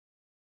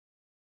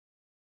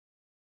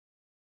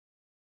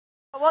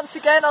Once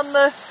again on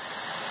the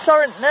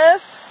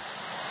Torrent-Neuf,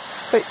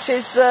 which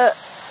is,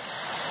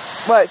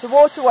 well, it's a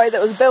waterway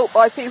that was built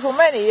by people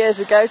many years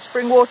ago to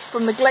bring water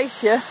from the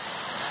glacier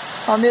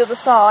on the other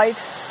side,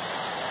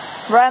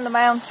 around the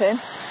mountain,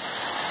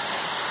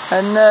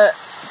 and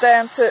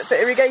down for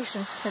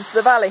irrigation into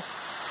the valley.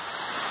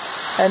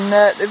 And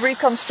they've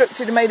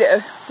reconstructed and made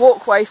it a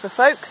walkway for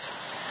folks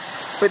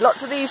with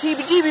lots of these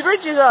heebie-jeebie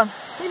bridges on.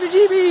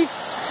 Heebie-jeebie!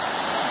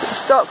 So you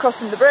start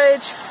crossing the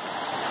bridge,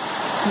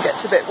 it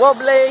gets a bit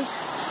wobbly,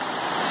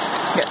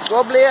 gets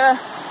wobblier.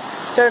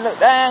 Don't look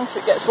down because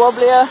it gets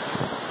wobblier.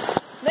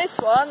 This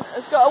one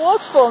has got a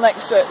waterfall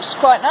next to it, which is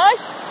quite nice.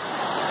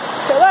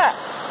 Look at that.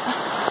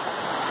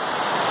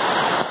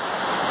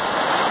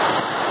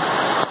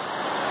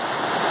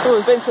 Oh,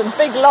 there's been some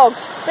big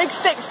logs, big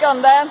sticks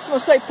gone down.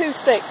 Someone's played poo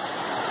sticks.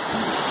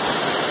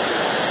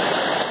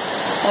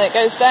 And it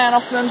goes down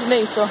off from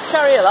underneath, so I'll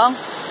carry along.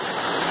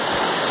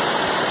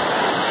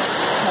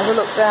 Have a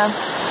look down.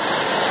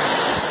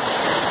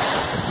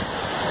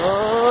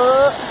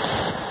 Oh.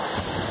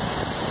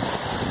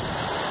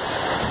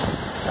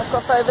 Back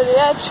off over the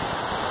edge.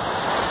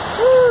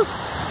 Woo.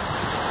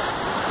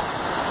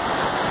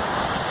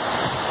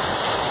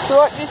 So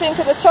what do you think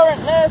of the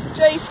Torrent-Neuf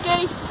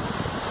J-ski?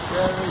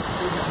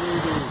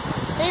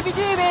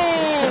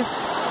 Heebie-jeebies!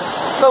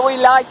 But we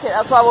like it,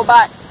 that's why we're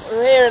back. We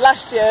were here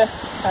last year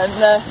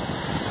and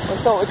we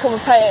thought we'd come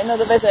and pay it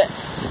another visit.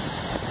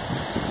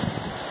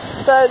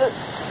 So the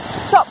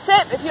top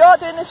tip, if you are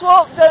doing this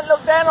walk, don't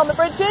look down on the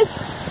bridges,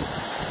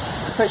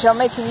 which I'm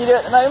making you do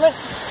at the moment.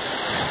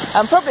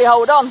 And probably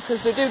hold on,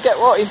 because they do get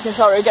water. You can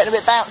sorry, getting a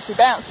bit bouncy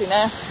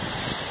now.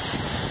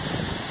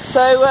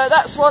 So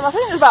that's one. I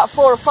think there's about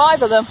 4 or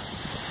 5 of them.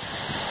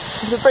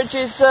 The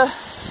bridges.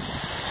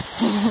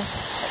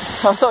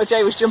 I thought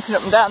Jay was jumping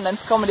up and down then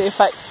for comedy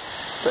effect,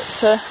 but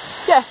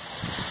yeah.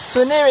 So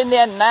we're nearing the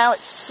end now.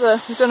 It's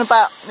we've done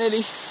about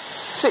nearly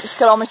 6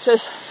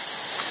 kilometres,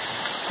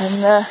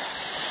 and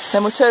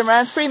then we'll turn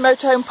around. Free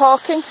motorhome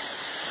parking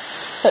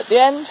at the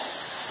end,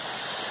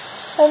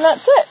 and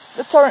that's it.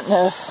 The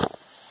Torrent-Neuf.